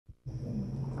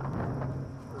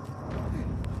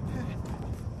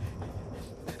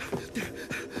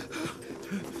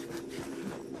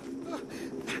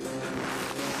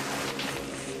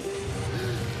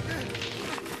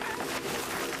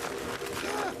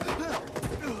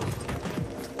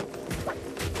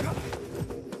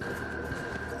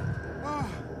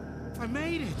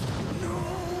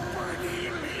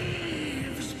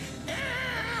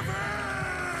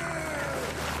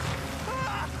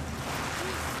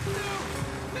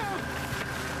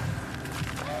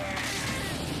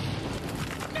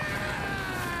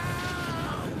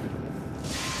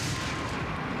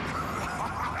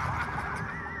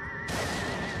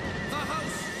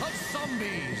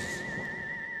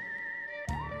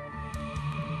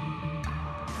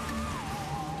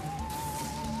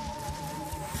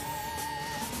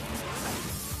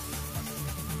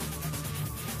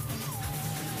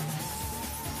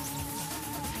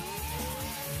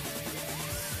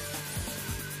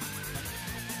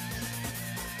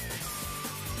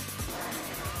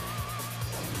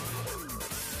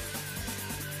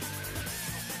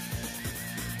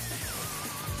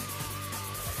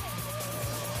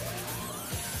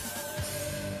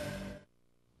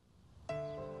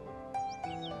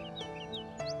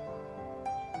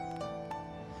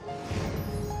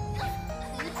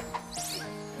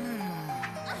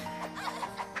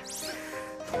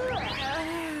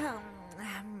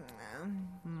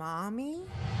Mommy?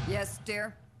 Yes,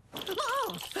 dear?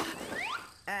 Oh!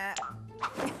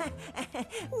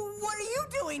 What are you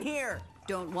doing here?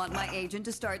 Don't want my agent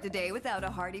to start the day without a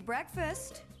hearty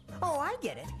breakfast. Oh, I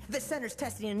get it. The center's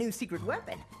testing a new secret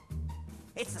weapon.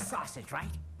 It's the sausage, right?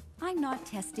 I'm not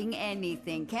testing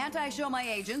anything. Can't I show my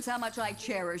agents how much I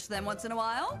cherish them once in a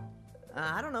while?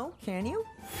 I don't know. Can you?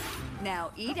 Now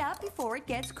eat up before it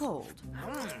gets cold.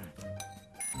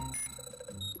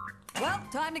 Well,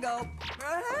 time to go.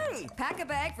 Hey! Pack a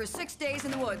bag for 6 days in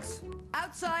the woods.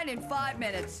 Outside in 5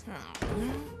 minutes.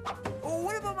 Oh,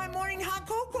 what about my morning hot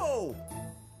cocoa?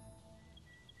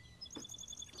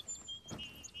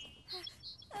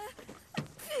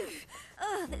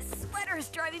 Ugh, this sweater is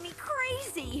driving me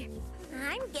crazy.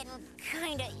 I'm getting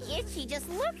kinda itchy just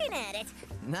looking at it.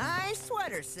 Nice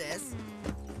sweater, sis.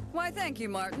 Why, thank you,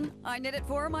 Martin. I knit it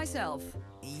for myself.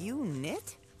 You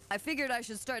knit? I figured I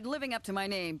should start living up to my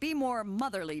name, be more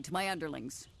motherly to my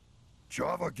underlings.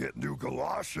 Java get new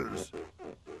galoshes.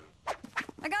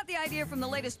 I got the idea from the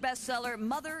latest bestseller,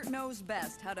 Mother Knows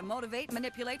Best, How to Motivate and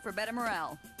Manipulate for Better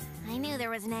Morale. I knew there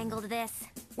was an angle to this.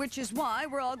 Which is why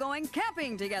we're all going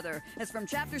camping together. It's from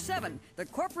Chapter 7, The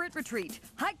Corporate Retreat.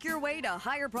 Hike your way to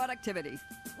higher productivity.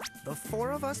 The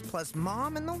four of us plus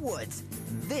Mom in the woods.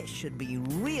 This should be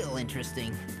real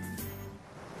interesting.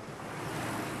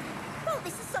 Oh,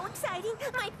 this is so exciting!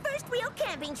 My first real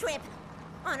camping trip!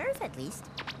 On Earth, at least.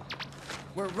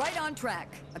 We're right on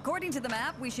track. According to the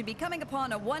map, we should be coming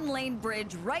upon a one-lane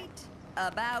bridge right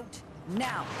about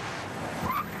now.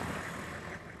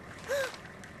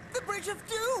 The Bridge of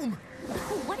Doom!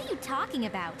 What are you talking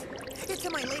about? It's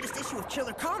in my latest issue of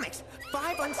Chiller Comics.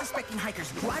 5 unsuspecting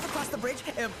hikers drive across the bridge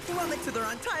and plummet to their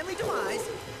untimely demise.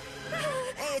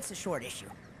 It's a short issue.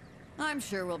 I'm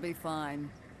sure we'll be fine.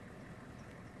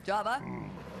 Java?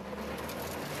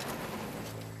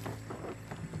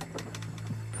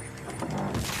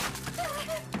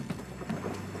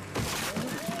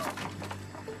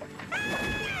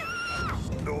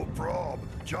 No prob.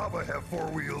 Java have 4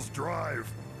 wheels drive.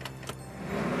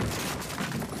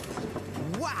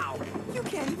 Wow! You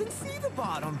can't even see the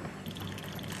bottom.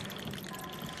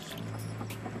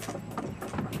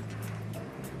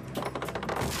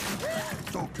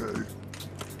 Okay.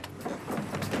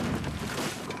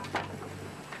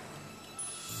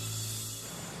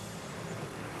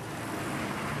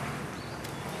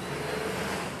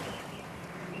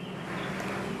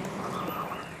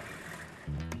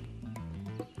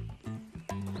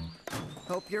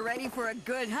 Hope you're ready for a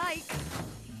good hike.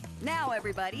 Now,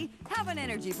 everybody, have an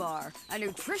energy bar. A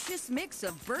nutritious mix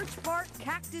of birch bark,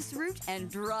 cactus root,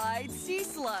 and dried sea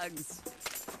slugs.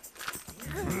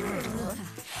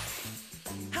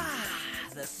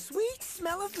 The sweet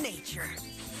smell of nature.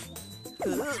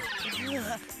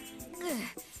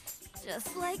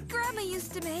 Just like Grandma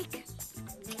used to make.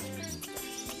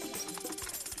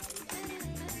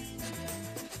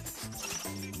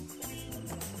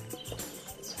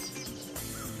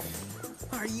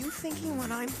 Are you thinking what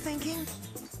I'm thinking?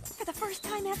 For the first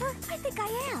time ever, I think I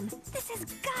am. This has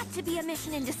got to be a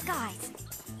mission in disguise.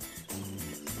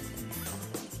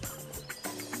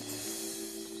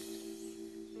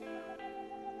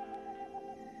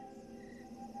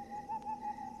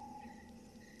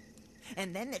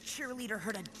 And then the cheerleader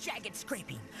heard a jagged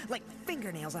scraping, like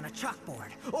fingernails on a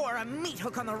chalkboard, or a meat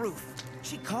hook on the roof.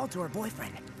 She called to her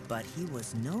boyfriend, but he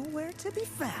was nowhere to be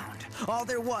found. All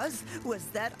there was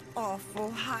that awful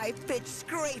high-pitched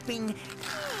scraping.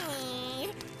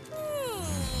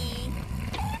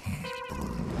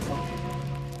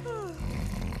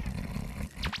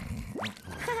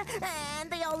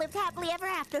 And they all lived happily ever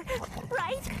after.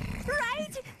 Right?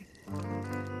 Right?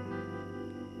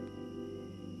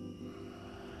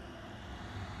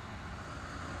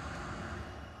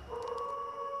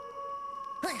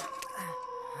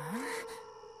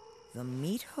 The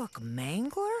meat hook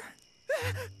mangler?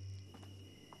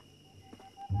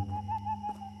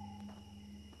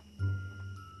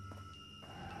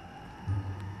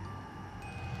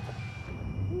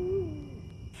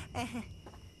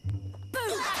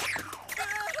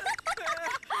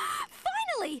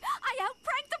 Finally! I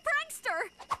outpranked the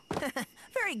prankster!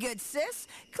 Very good, sis.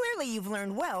 Clearly you've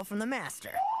learned well from the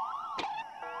master.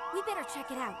 We better check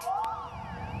it out.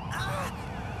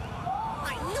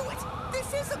 I knew it!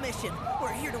 This is a mission!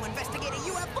 We're here to investigate a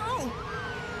UFO!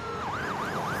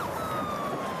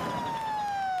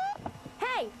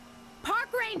 Hey! Park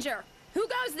Ranger! Who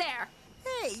goes there?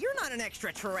 Hey, you're not an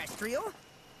extraterrestrial.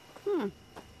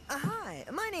 Hi,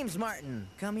 my name's Martin.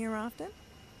 Come here often?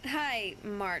 Hi,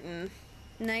 Martin.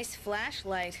 Nice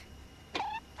flashlight.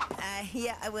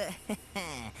 Yeah,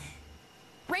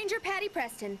 Ranger Patty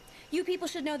Preston. You people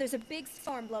should know there's a big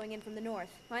storm blowing in from the north.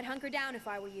 I'd hunker down if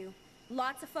I were you.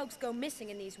 Lots of folks go missing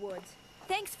in these woods.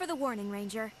 Thanks for the warning,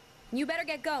 Ranger. You better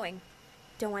get going.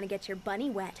 Don't want to get your bunny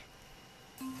wet.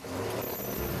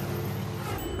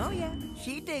 Oh yeah,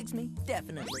 she digs me,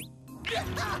 definitely.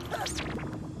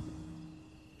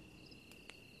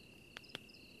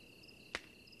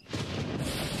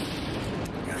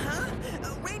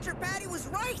 Ranger Patty was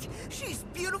right. She's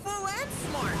beautiful and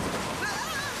smart.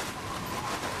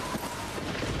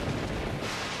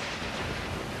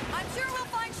 I'm sure we'll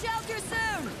find shelter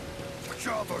soon.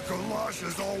 Java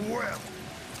galoshes all wet.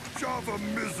 Java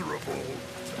miserable.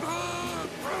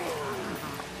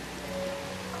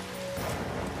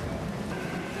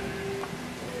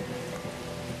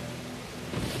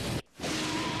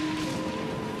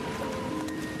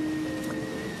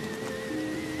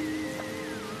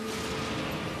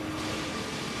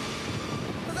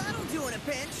 That'll do in a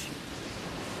pinch.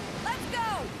 Let's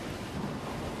go.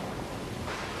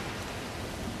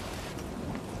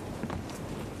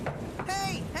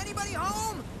 Hey, anybody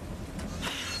home?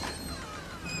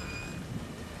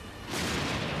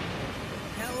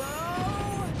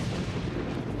 Hello?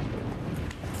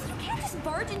 You can't just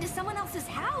barge into someone else's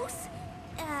house.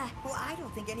 Well, I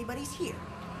don't think anybody's here.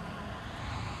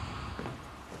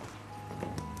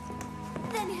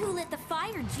 Then who lit the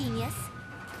fire, genius?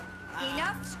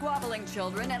 Enough squabbling,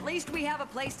 children. At least we have a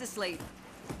place to sleep.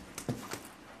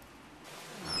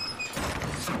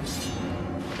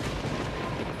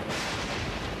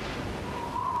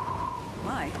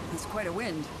 My, that's quite a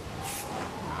wind.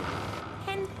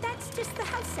 And that's just the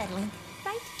house settling,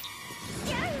 right?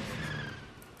 Yeah.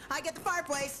 I get the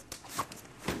fireplace.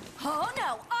 Oh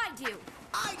no, I do.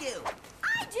 I do.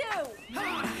 I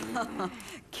do.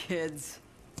 Kids.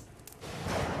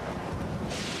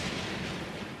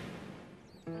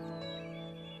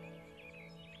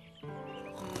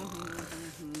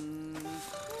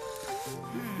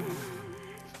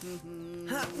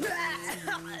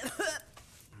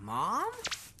 Mom?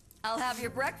 I'll have your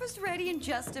breakfast ready in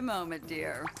just a moment,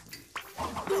 dear.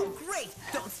 Oh, great.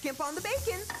 Don't skimp on the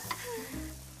bacon.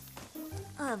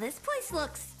 Oh, this place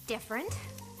looks different.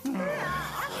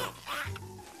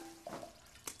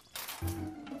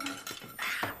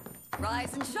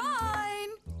 Rise and shine!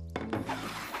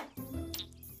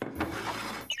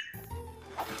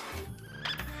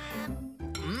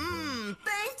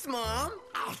 Thanks, Mom.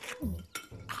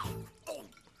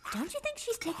 Don't you think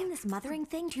she's taking this mothering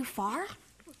thing too far?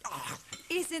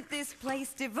 Isn't this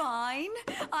place divine?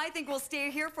 I think we'll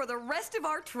stay here for the rest of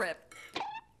our trip.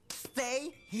 Stay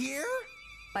here?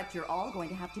 But you're all going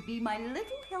to have to be my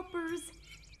little helpers.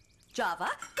 Java,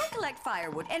 go collect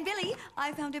firewood. And Billy,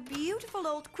 I found a beautiful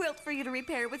old quilt for you to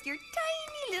repair with your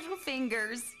tiny little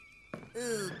fingers.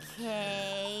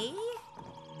 Okay.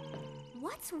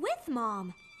 What's with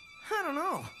Mom? I don't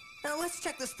know. Now, let's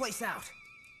check this place out.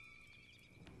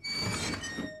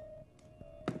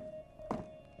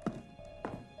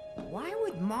 Why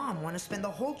would Mom want to spend the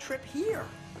whole trip here?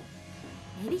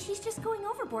 Maybe she's just going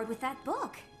overboard with that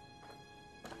book.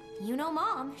 You know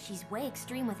Mom, she's way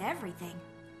extreme with everything.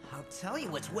 I'll tell you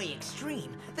what's way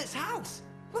extreme. This house.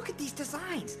 Look at these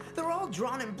designs. They're all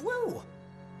drawn in blue.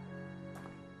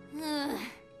 Ugh,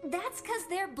 that's 'cause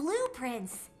they're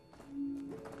blueprints.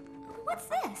 What's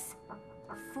this?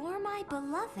 For my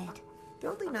beloved.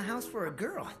 Building a house for a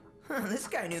girl. This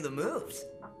guy knew the moves.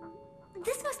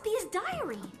 This must be his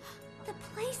diary. The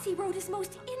place he wrote his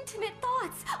most intimate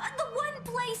thoughts. The one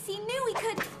place he knew he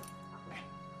could...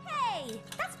 Hey,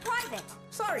 that's private.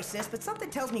 Sorry, sis, but something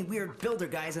tells me weird builder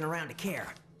guy isn't around to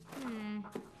care.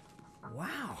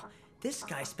 Wow, this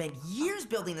guy spent years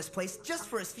building this place just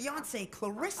for his fiancée,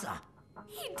 Clarissa.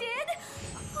 He did?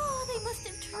 Oh, they must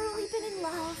have truly been in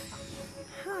love.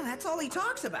 That's all he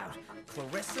talks about.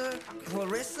 Clarissa,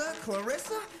 Clarissa,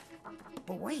 Clarissa.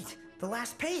 But wait, the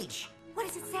last page. What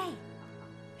does it say?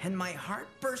 And my heart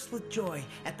burst with joy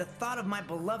at the thought of my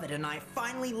beloved and I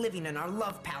finally living in our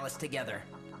love palace together.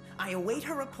 I await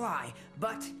her reply,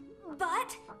 but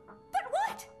But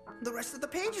what? the rest of the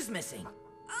page is missing.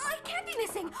 It can't be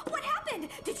missing. What happened?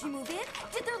 Did she move in?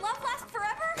 Did their love last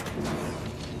forever?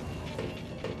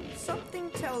 Something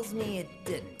tells me it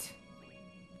didn't.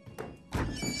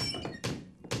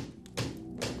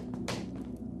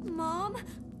 Mom,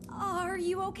 are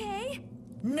you okay?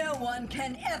 No one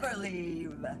can ever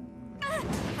leave.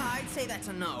 I'd say that's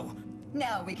a no.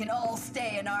 Now we can all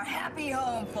stay in our happy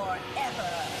home forever.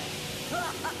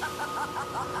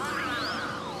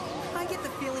 I get the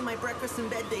feeling my breakfast and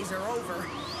bed days are over.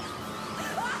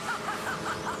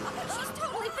 She's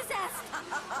totally possessed.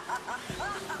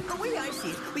 The way I see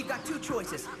it, we've got two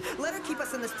choices. Let her keep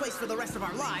us in this place for the rest of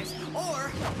our lives,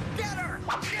 or get her!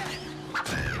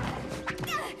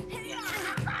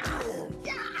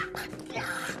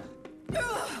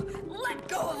 Let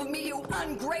go of me, you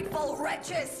ungrateful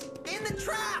wretches! In the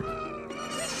trap!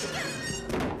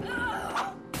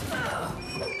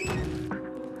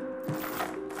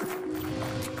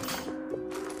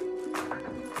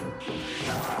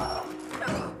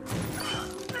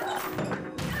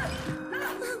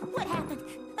 What happened?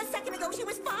 A second ago she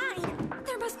was fine.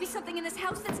 There must be something in this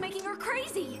house that's making her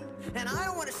crazy. And I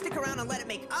don't want to stick around and let it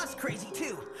make us crazy,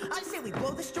 too. I say we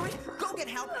blow this joint, go get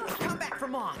help, and come back for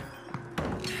Mom.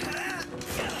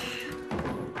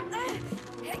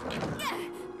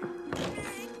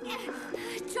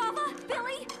 Java,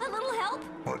 Billy, a little help?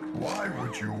 But why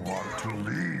would you want to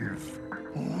leave?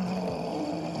 We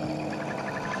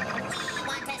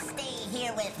want to stay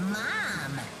here with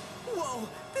Mom. Whoa,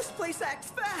 this place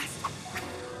acts fast.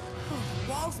 Oh,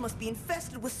 walls must be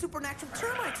infested with supernatural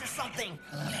termites or something.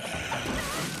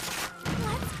 Let's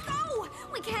go!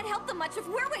 We can't help them much if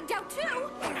we're wigged out too!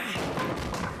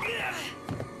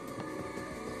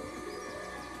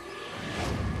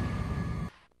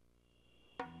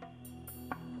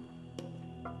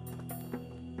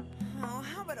 Oh,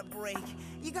 how about a break?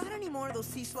 You got any more of those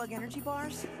Sea Slug energy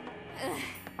bars?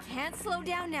 Can't slow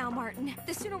down now, Martin.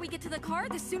 The sooner we get to the car,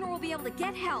 the sooner we'll be able to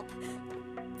get help.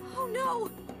 Oh no!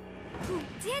 Who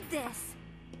did this?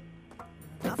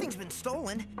 Nothing's been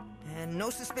stolen, and no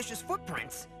suspicious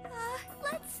footprints.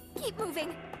 Let's keep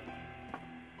moving.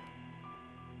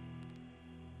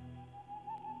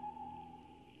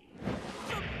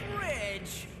 The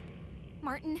bridge!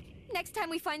 Martin, next time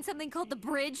we find something called the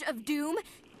Bridge of Doom,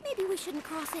 maybe we shouldn't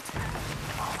cross it.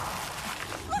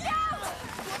 Look out!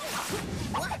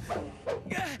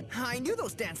 I knew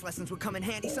those dance lessons would come in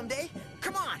handy someday.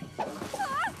 Come on!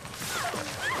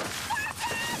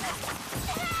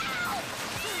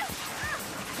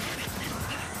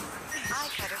 Eye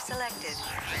cutter selected.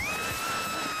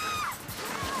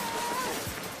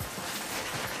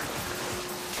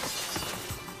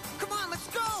 Come on, let's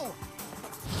go!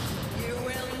 You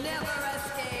will never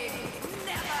escape!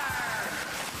 Never!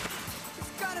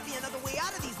 There's gotta be another way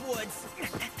out of these woods.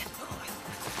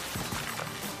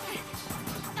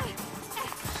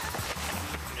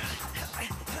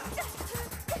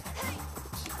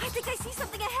 I think I see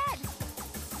something ahead.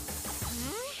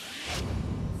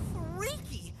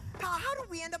 Freaky! How did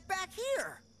we end up back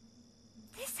here?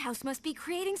 This house must be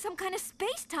creating some kind of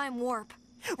space-time warp.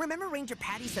 Remember Ranger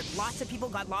Patty said lots of people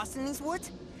got lost in these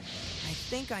woods? I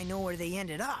think I know where they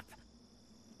ended up.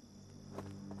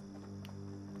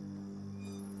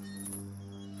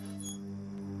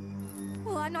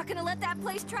 Well, I'm not gonna let that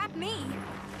place trap me.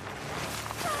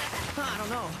 I don't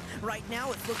know. Right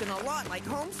now, it's looking a lot like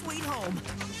home sweet home.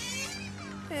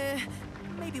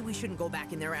 Maybe we shouldn't go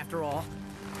back in there after all.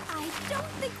 I don't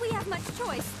think we have much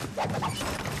choice.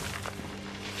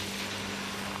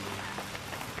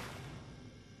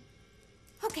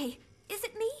 Okay, is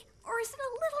it me? Or is it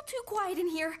a little too quiet in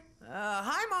here?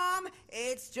 Hi, Mom.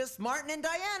 It's just Martin and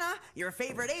Diana, your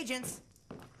favorite agents.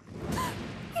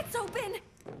 It's open!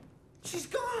 She's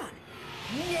gone.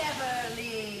 Never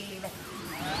leave!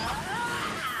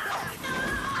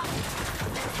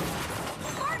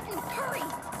 Martin, hurry!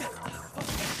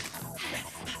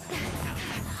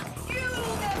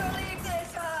 You'll never leave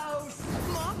this house!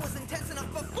 Mom was intense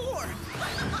enough before.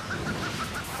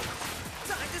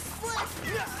 Time to split.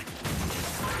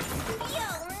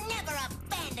 You'll never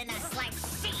abandon us like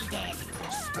she did.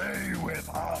 Stay with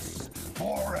us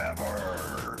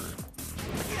forever.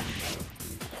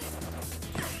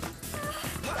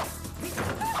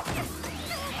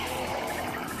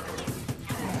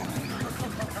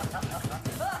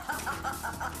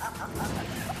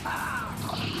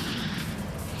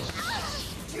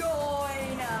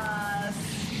 Join us!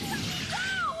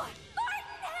 No!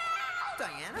 Martin, help!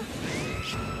 Diana?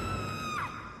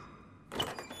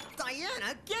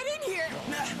 Diana, get in here!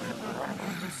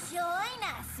 Join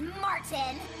us,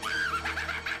 Martin.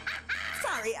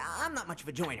 Sorry, I'm not much of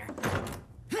a joiner.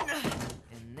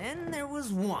 And then there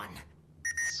was one.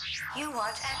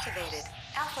 U-Watch activated.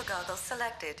 Alpha goggles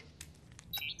selected.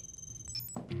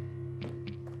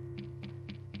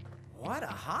 What a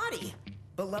hottie.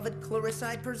 Beloved Clarissa,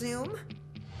 I presume?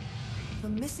 The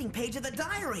missing page of the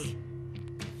diary.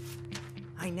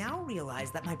 I now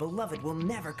realize that my beloved will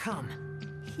never come.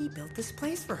 He built this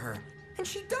place for her, and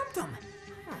she dumped him.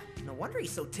 Huh, no wonder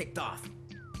he's so ticked off.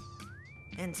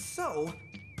 And so,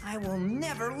 I will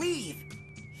never leave.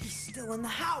 He's still in the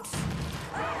house.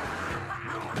 Hey,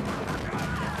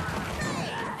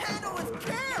 handle with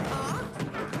care, huh?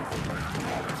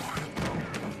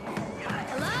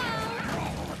 Hello?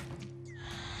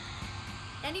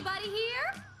 Anybody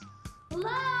here? Hello?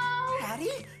 Patty?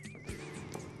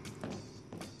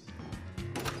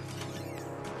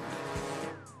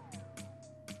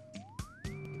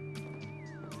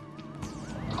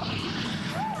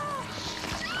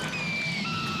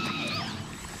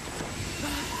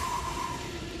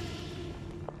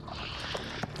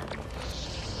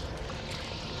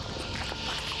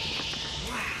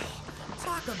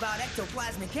 Talk about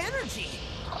ectoplasmic energy!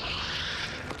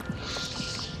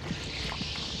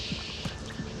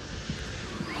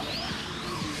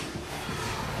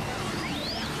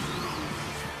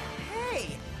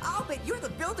 Hey, I'll bet you're the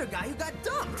builder guy who got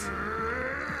dumped!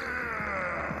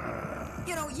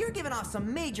 You know, you're giving off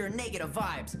some major negative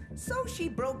vibes. So she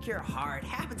broke your heart.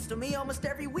 Happens to me almost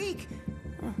every week.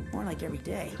 More like every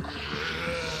day.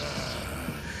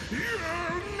 You'll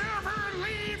never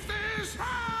leave this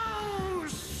house!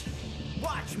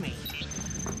 Watch me!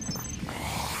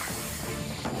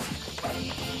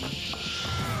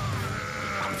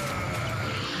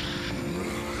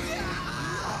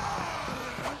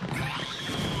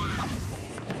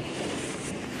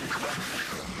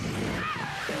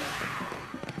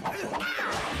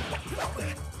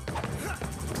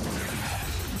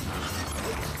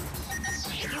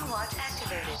 You watch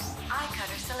activated. Eye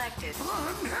cutter selected.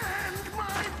 Unhand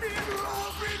my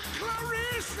beloved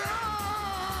Clarissa!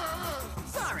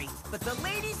 Sorry, but the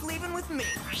lady's leaving with me.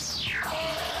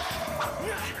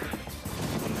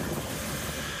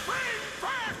 Bring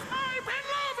back my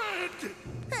beloved!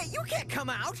 Hey, you can't come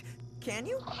out! Can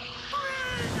you?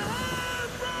 Bring her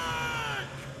back!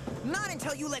 Not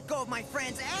until you let go of my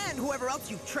friends and whoever else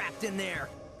you've trapped in there.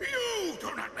 You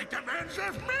do not make demands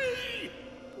of me!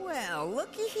 Well,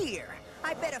 looky here.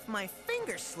 I bet if my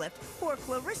finger slipped, poor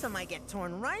Clarissa might get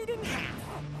torn right in half.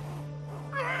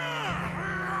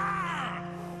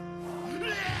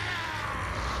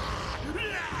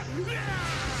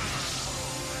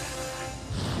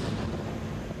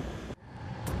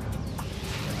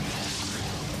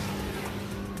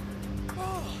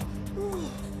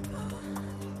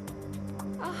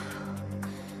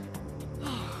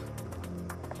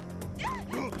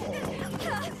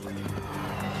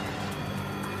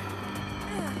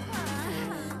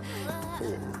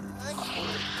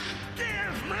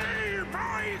 Give me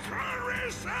my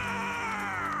Clarissa!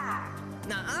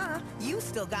 Nuh-uh, you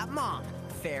still got Mom.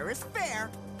 Fair is fair.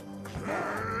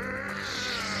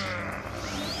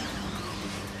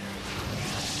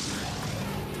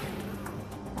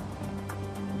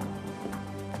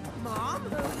 Mom?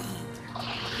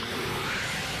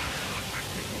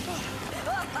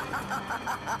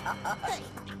 Hey,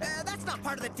 that's not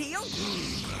part of the deal.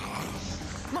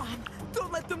 Mom,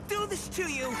 don't let them do this to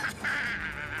you.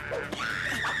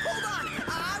 Hold on,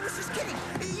 I was just kidding.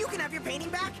 You can have your painting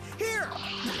back. Here.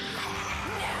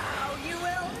 Now you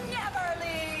will never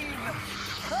leave!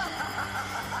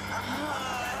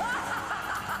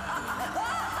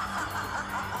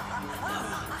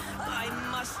 I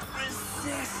must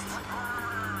resist.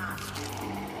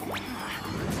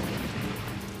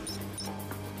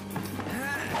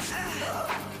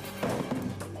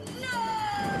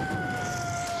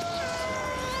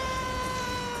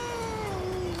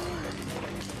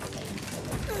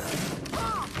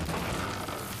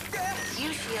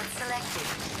 View shield selected.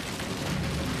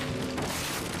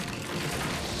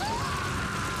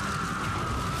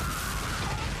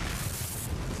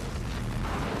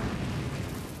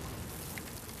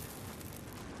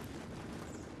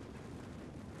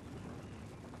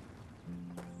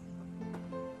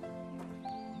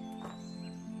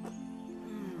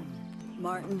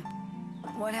 Martin,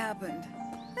 what happened?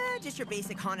 Just your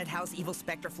basic haunted house, evil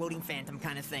specter, floating phantom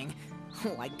kind of thing.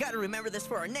 Oh, I gotta remember this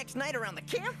for our next night around the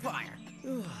campfire.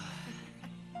 Whew,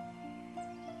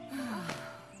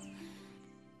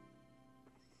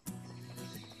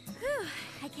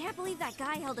 I can't believe that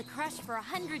guy held a crush for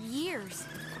 100 years.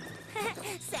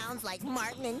 Sounds like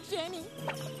Martin and Jenny.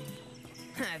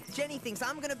 If Jenny thinks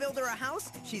I'm gonna build her a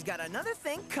house, she's got another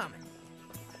thing coming.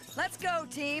 Let's go,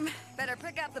 team. Better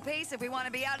pick up the pace if we want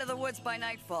to be out of the woods by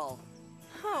nightfall.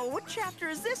 Oh, what chapter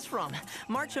is this from?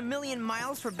 March a million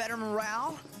miles for better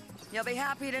morale? You'll be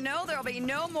happy to know there'll be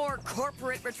no more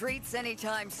corporate retreats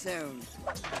anytime soon.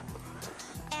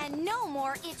 And no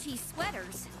more itchy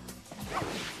sweaters.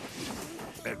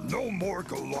 And no more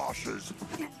galoshes.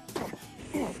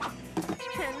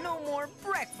 And no more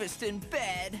breakfast in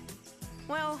bed.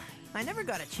 Well, I never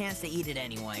got a chance to eat it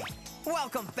anyway.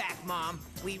 Welcome back, Mom.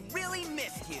 We really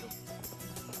missed you.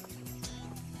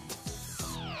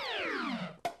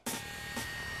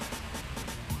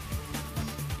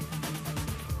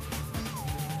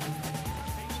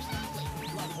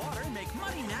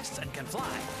 can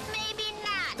fly. Maybe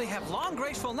not. They have long,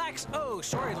 graceful necks. Oh,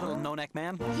 sorry, little no-neck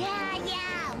man.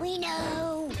 Yeah, we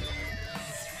know.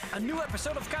 A new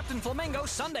episode of Captain Flamingo,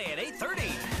 Sunday at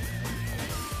 8:30.